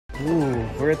Ooh,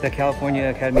 we're at the California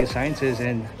Academy of Sciences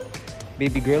and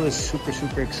baby girl is super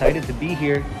excited to be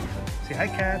here. Say hi,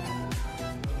 cat.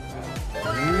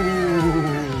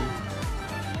 Ooh.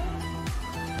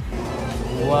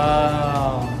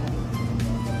 Wow.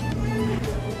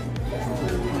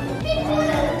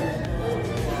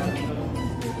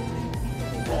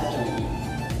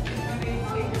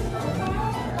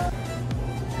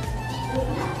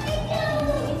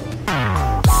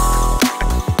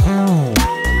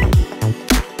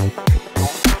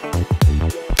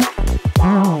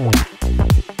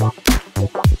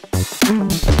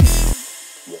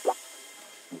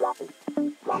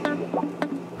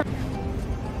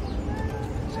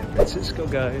 San Francisco,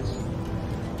 guys.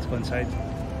 Let's go inside.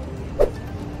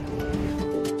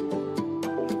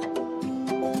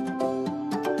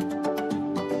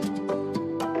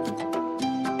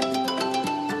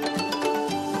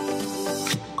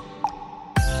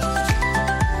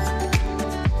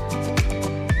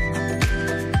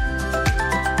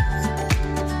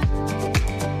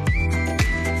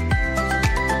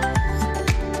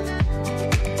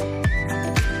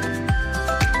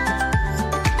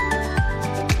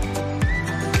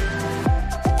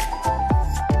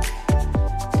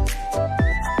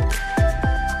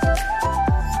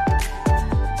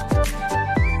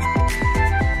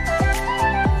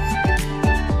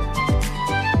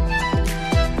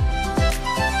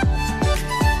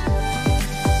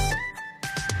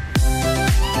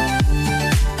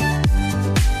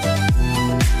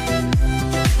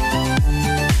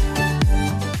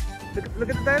 Look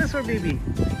at the dinosaur baby.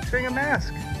 He's wearing a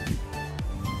mask.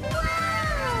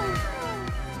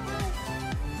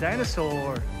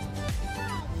 Dinosaur.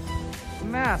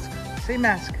 Mask. Say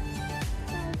mask.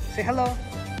 Say hello.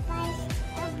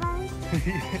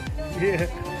 Yeah.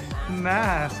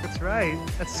 Mask. That's right.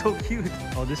 That's so cute.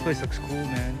 Oh, this place looks cool,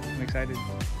 man. I'm excited.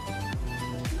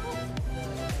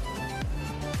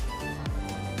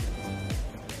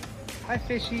 Hi,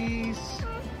 fishies.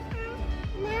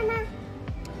 Mama.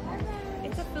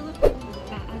 It's a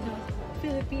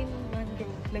Philippine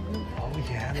lagoon. Oh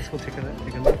yeah, let's go take a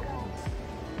look.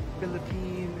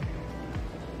 Philippine.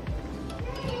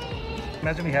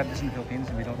 Imagine we have this in the Philippines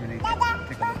and we don't really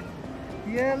take a look.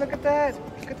 Yeah, look at that.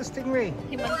 Look at the stingray.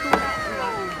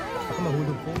 Baka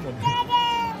mahulog po mo.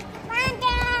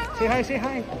 Say hi, say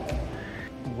hi.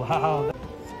 Wow.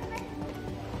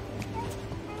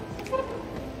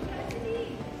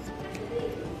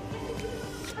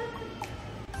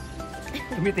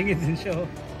 Tumitingin din siya.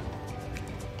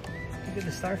 Look at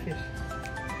the starfish.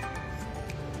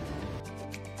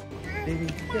 Baby,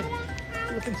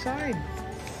 look inside.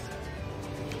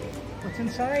 What's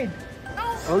inside?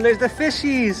 Oh, there's the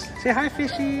fishies. Say hi,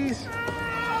 fishies.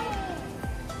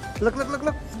 Look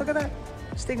at that.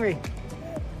 Stingray.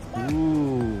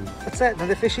 Ooh. What's that?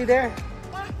 Another fishy there?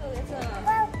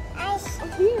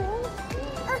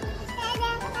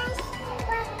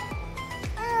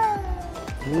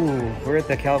 Ooh, we're at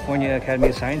the California Academy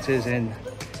of Sciences and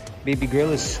baby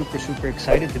girl is super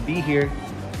excited to be here.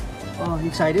 Oh, you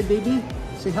excited, baby?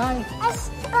 Say hi.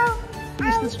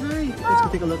 Yes, that's right. Let's go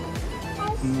take a look.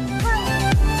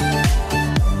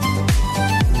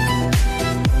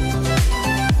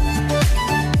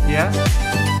 Yeah?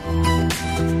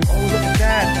 Oh, look at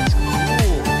that. That's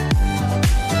cool.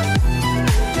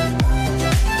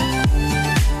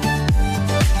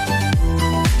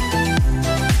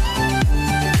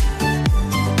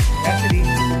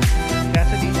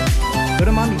 Go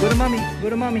to mommy, go to mommy, go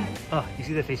to mommy. Oh, you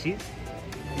see the fishies?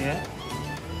 Yeah?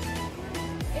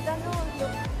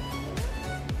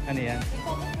 Ano yan?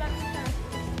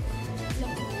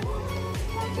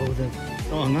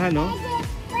 Oh, nga, no?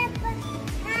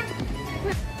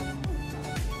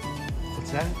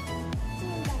 What's that?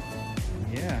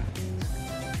 Yeah.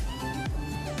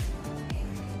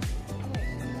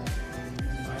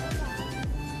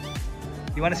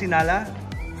 You wanna see Nala?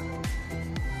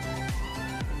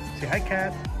 Say hi, cat.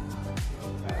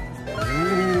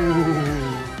 Ooh.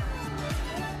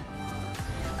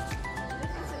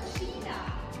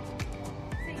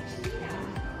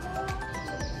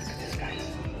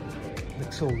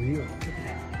 Looks so real.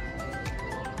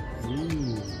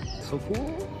 Ooh, so cool.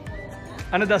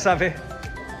 Ano daw sabi?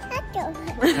 Ato.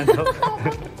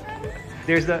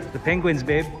 There's the penguins,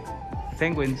 babe. The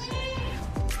penguins.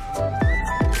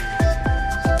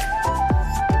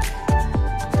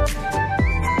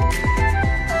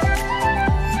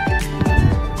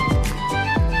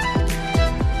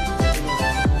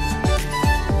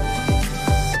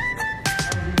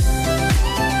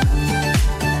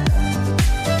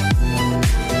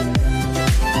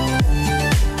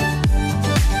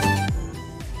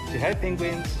 Say hi,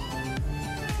 penguins.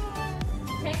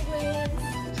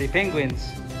 Say penguins.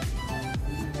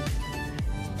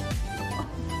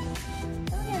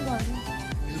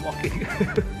 He's walking.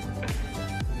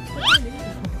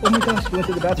 Oh my gosh, he went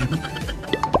to the bathroom.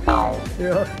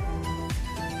 Yeah.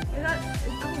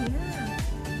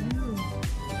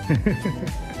 I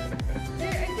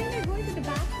think they're going to the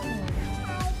bathroom.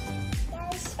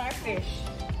 Starfish.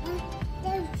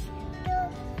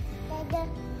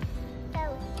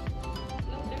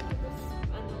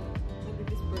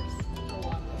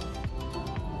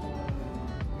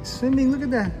 Swimming, look at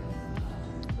that.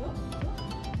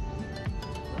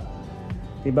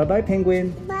 Say bye-bye,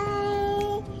 penguin.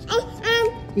 Bye.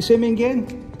 You swimming again?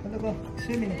 Ano ba?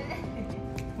 Swimming.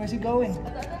 Where's he going?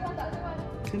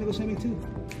 He's gonna go swimming too.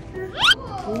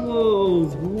 Whoa!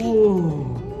 Whoa!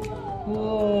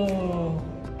 Whoa!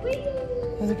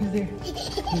 Oh, look, he's there.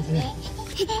 He's there.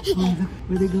 Oh, look,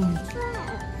 where they going?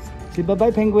 Say bye-bye,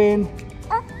 penguin.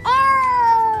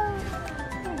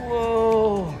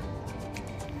 Whoa!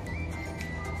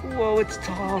 Whoa, it's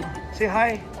tall. Say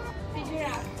hi.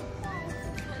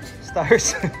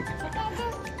 Stars.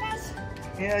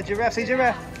 Yeah, giraffe. Say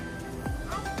giraffe.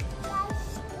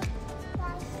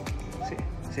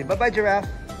 Say bye-bye, giraffe.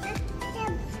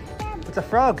 What's a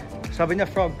frog? Sabi niya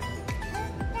frog.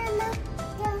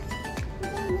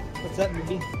 What's that,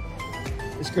 baby?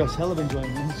 This girl's hell of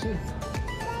enjoying it, isn't she?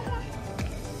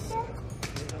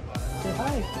 Say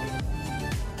hi.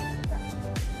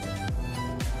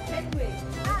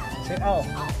 Say ow.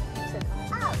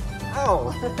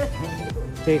 Ow.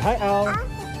 Say hi, ow.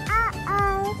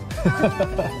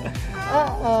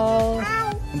 Uh-oh.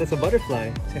 And that's a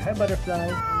butterfly. Say hi,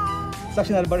 butterfly. It's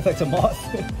actually not a butterfly, it's a moth.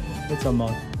 It's a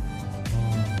moth.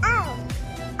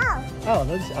 Owl,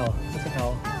 that's owl. That's an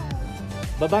owl.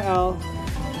 Bye-bye, owl.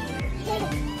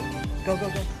 Go, go,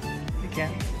 go. You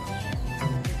can.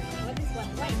 What is what?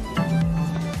 White.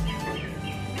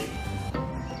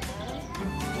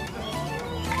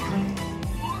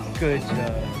 Good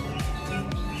job.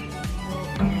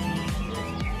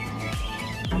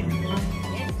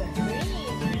 Yes, the green.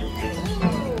 Green,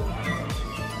 blue.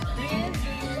 Next,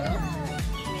 purple.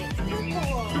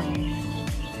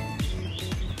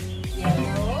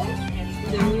 Yellow and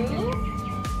blue.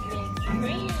 Next,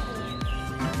 green.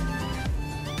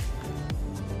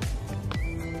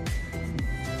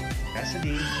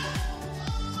 Cassidy,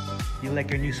 you like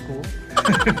your new school?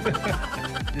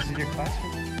 This is your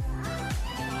classroom.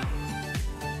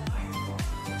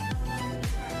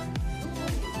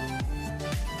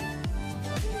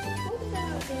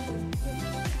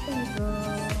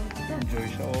 Enjoy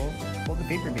show. Hold the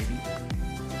paper, baby.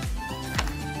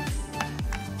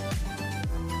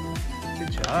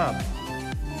 Good job.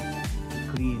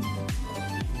 Clean.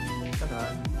 Tara.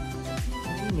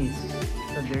 Linis.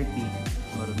 It's dirty.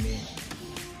 Marumi.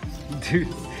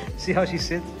 Dude, see how she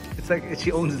sits? It's like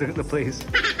she owns the place.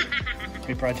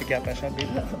 May project yata siya, baby.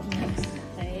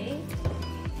 Okay.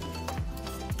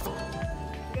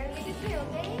 You're gonna make it through,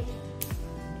 okay?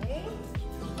 Okay.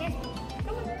 Yes.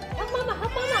 Come on. Help mama,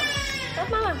 help mama. Help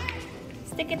mama.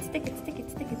 Stick it, stick it, stick it,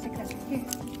 stick it, stick it. Here.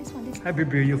 This one, this one. Hi,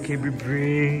 baby. You okay,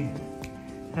 baby?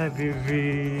 Hi,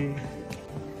 baby.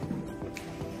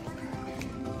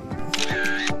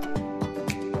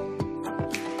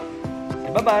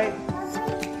 Bye-bye.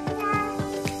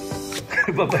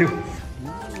 Bye-bye.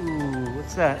 Ooh,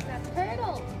 what's that? That's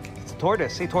turtle. It's a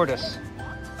tortoise. Say tortoise.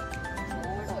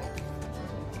 Turtle.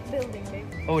 Building,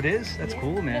 babe. Oh, it is? That's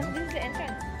cool, man. This is the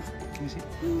entrance. Can you see?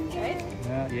 Right?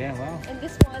 Yeah, wow. And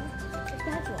this one is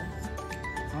that one.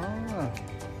 Ah.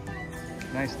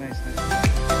 Nice, nice, nice.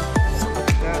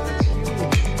 That's huge.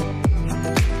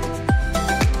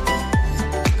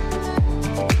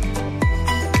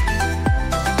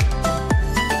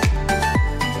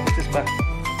 What's this back?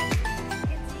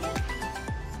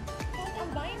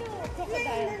 Albino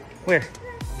crocodile. Where?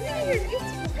 Here, it's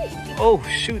white. Oh,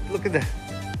 shoot. Look at that.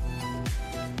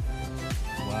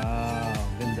 Wow.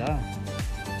 Ganda.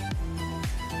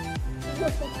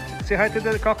 Say hi to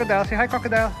the crocodile. Say hi,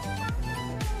 crocodile.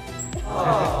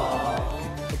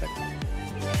 Go back.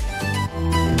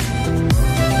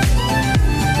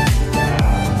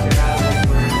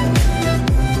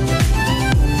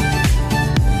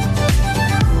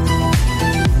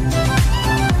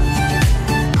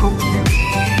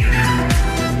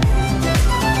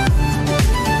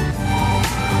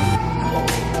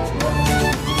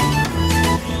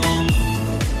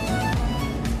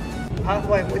 Huh?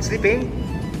 Why? It's sleeping?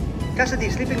 Cassidy,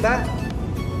 sleeping ba?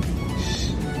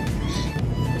 Shh.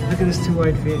 Look at this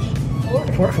two-eyed fish.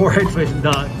 Four-eyed fish.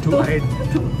 Duh, two-eyed.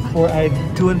 Four-eyed.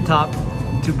 Two on top,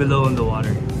 two below in the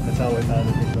water. That's how the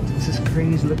fish looks. This is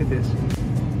crazy. Look at this.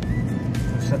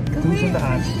 That's Dun sa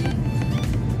taas.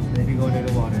 Then we go to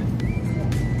the water.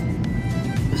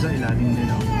 Sa ilalim din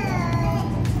ako.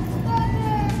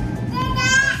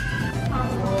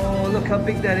 Oh, look how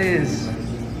big that is.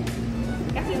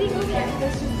 Cassie,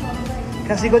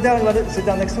 go down. Sit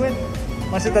down next to it.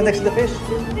 Want to sit down next to the fish?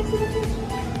 Next to the fish.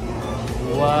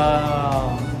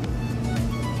 Wow.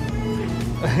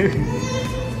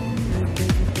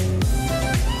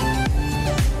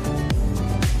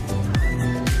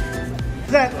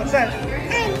 What's that? What's that?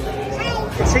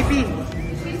 Say bee.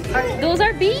 Those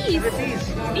are bees. The bees.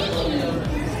 Bees.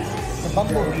 The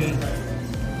bumblebee.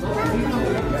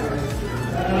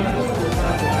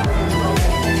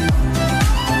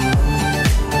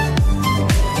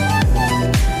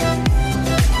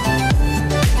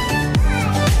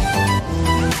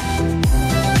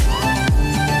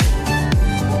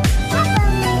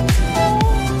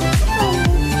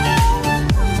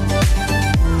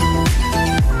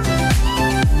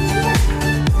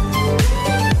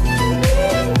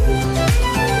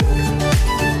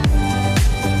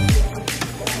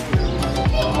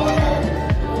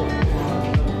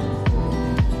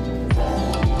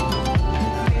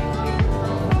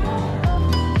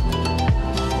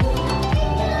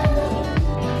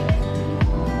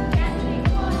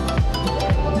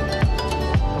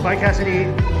 Bye, Cassidy.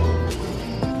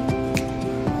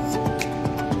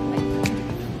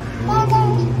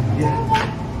 Wow.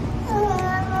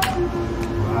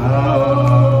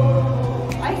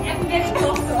 I am getting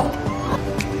closer.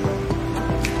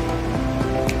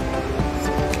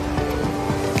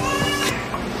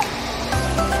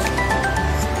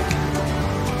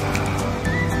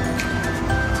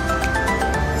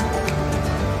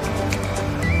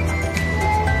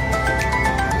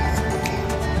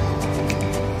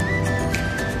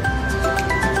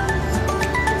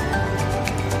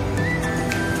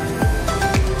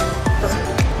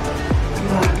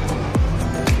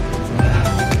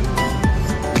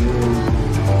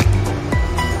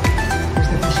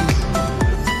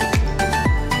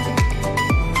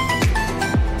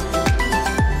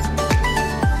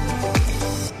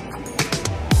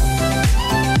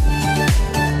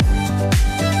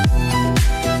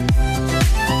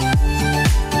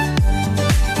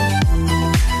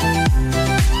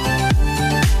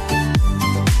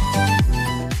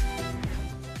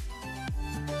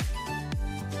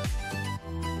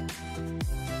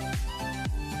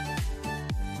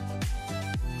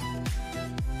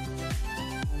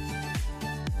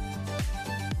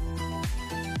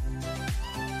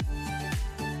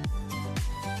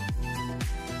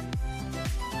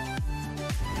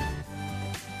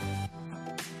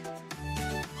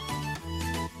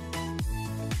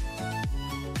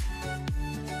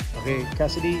 Okay,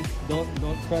 Cassidy, don't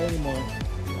cry anymore.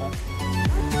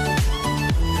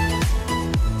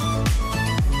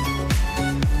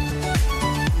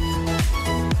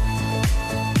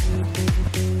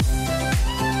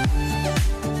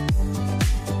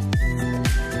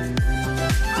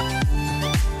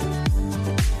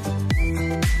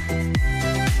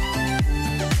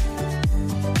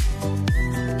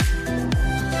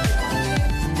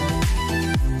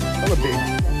 Hella big.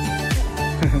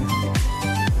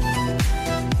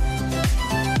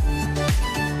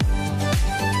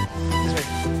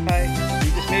 Hi, we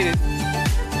just made it.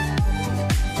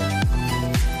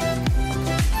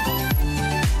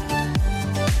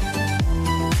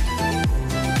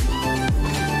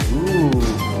 Ooh.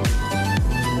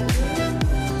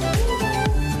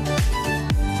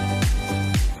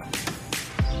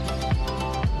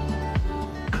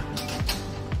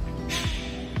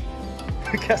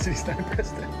 Cassidy's not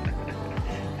impressed.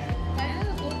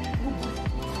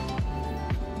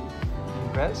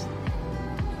 Impressed?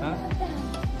 Huh?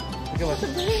 Look at what?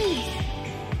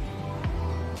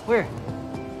 Where?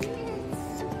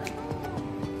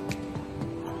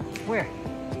 Where?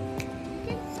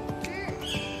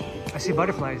 I see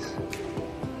butterflies.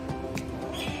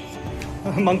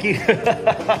 Monkey.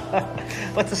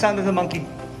 What's the sound of the monkey?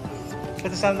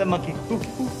 What's the sound of the monkey?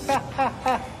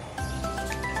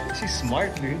 She's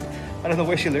smart, dude. I don't know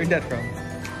where she learned that from.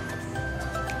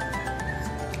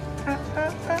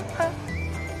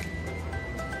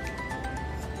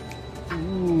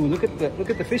 Ooh, look at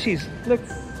the fishies. Look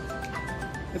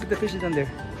at the fishies down there.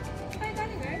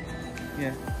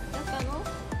 Yeah.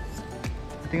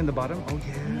 I think on the bottom. Oh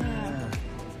yeah.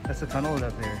 That's the tunnel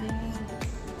out there.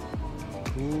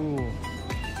 Cool.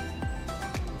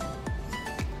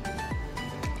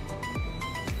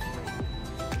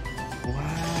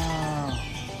 Wow.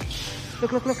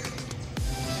 Look.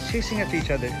 Chasing after each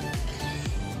other.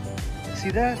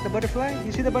 See that? The butterfly?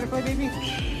 You see the butterfly, baby?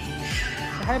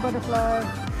 Say hi, butterfly.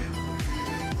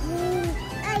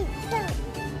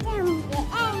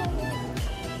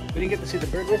 We didn't get to see the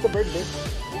bird. Where's the bird, babe?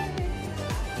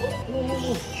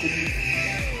 Oh,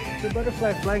 it's a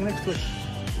butterfly flying next to us.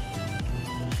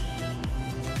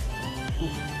 Ooh,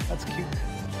 that's cute.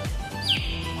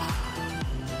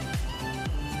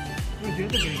 Where's the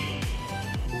other bird?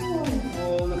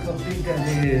 Oh, look how big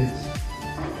that is.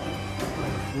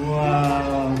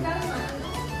 Wow.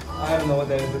 I don't know what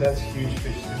that is, but that's a huge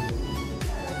fish too.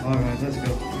 Alright, let's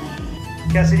go.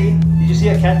 Cassidy, did you see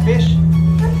a catfish?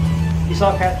 You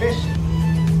saw a catfish?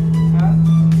 Huh?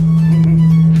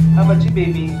 How about you,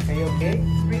 baby? Are you okay?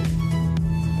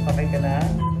 Okay ka na?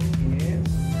 Yes.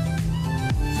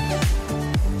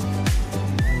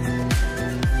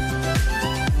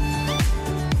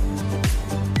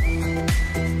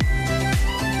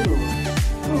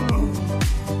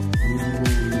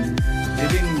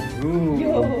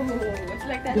 Yo, it's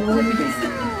like that.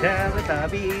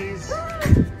 Teletubbies.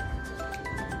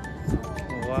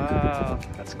 Wow,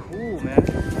 that's cool, man.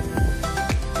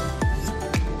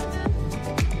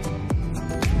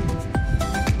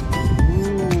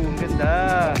 Ooh,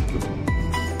 ganda.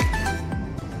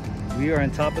 We are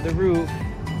on top of the roof,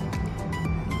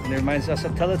 and it reminds us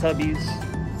of Teletubbies.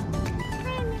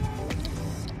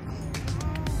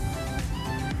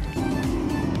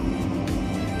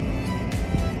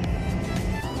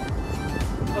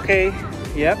 Okay,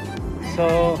 yep.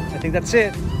 So I think that's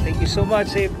it. Thank you so much.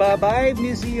 Say bye-bye,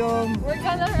 museum. We're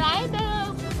gonna ride the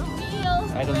wheel.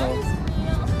 I don't know.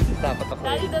 Dapat ako.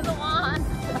 Daddy doesn't want.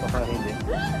 Baka hindi.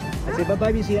 Say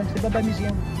bye-bye, museum. Say bye-bye,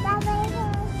 museum. Bye-bye.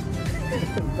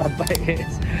 Bye-bye.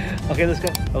 Okay, let's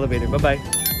go. Elevator. Bye-bye.